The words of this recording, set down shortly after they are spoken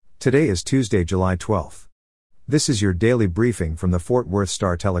Today is Tuesday, July 12th. This is your daily briefing from the Fort Worth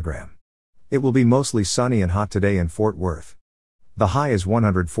Star-Telegram. It will be mostly sunny and hot today in Fort Worth. The high is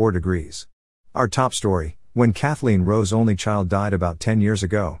 104 degrees. Our top story: when Kathleen Roe's only child died about 10 years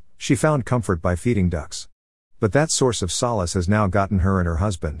ago, she found comfort by feeding ducks. But that source of solace has now gotten her and her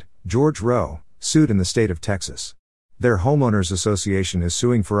husband, George Roe, sued in the state of Texas. Their homeowners association is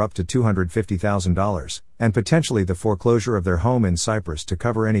suing for up to $250,000, and potentially the foreclosure of their home in Cypress to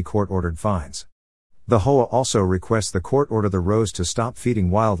cover any court-ordered fines. The HOA also requests the court order the Roes to stop feeding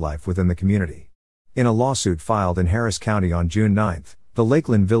wildlife within the community. In a lawsuit filed in Harris County on June 9, the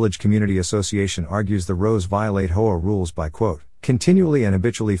Lakeland Village Community Association argues the Roes violate HOA rules by, quote, continually and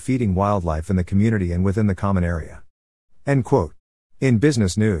habitually feeding wildlife in the community and within the common area. End quote. In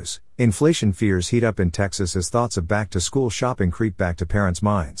business news, inflation fears heat up in Texas as thoughts of back-to-school shopping creep back to parents'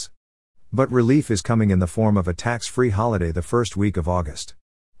 minds. But relief is coming in the form of a tax-free holiday the first week of August.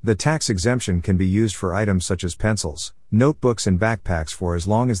 The tax exemption can be used for items such as pencils, notebooks and backpacks for as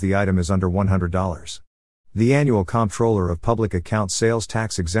long as the item is under $100. The annual Comptroller of Public Accounts sales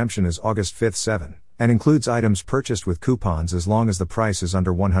tax exemption is August 5-7, and includes items purchased with coupons as long as the price is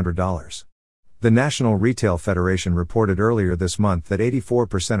under $100. The National Retail Federation reported earlier this month that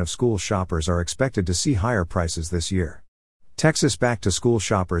 84% of school shoppers are expected to see higher prices this year. Texas back-to-school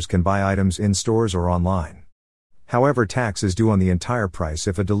shoppers can buy items in stores or online. However, tax is due on the entire price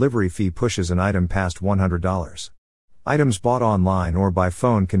if a delivery fee pushes an item past $100. Items bought online or by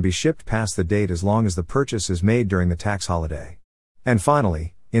phone can be shipped past the date as long as the purchase is made during the tax holiday. And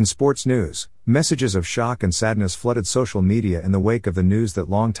finally, in sports news, messages of shock and sadness flooded social media in the wake of the news that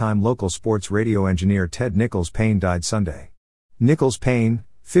longtime local sports radio engineer Ted Nichols-Payne died Sunday. Nichols-Payne,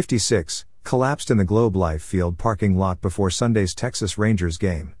 56, collapsed in the Globe Life Field parking lot before Sunday's Texas Rangers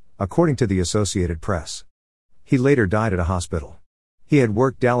game, according to the Associated Press. He later died at a hospital. He had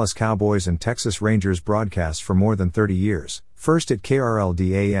worked Dallas Cowboys and Texas Rangers broadcasts for more than 30 years, first at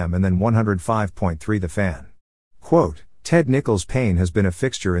KRLD-AM and then 105.3 The Fan. Quote, Ted Nichols-Payne has been a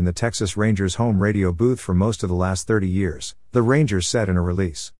fixture in the Texas Rangers home radio booth for most of the last 30 years, the Rangers said in a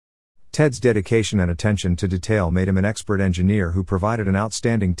release. Ted's dedication and attention to detail made him an expert engineer who provided an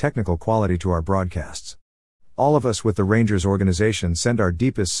outstanding technical quality to our broadcasts. All of us with the Rangers organization send our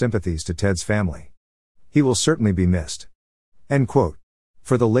deepest sympathies to Ted's family. He will certainly be missed. End quote.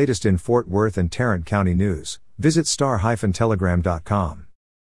 For the latest in Fort Worth and Tarrant County news, visit star-telegram.com.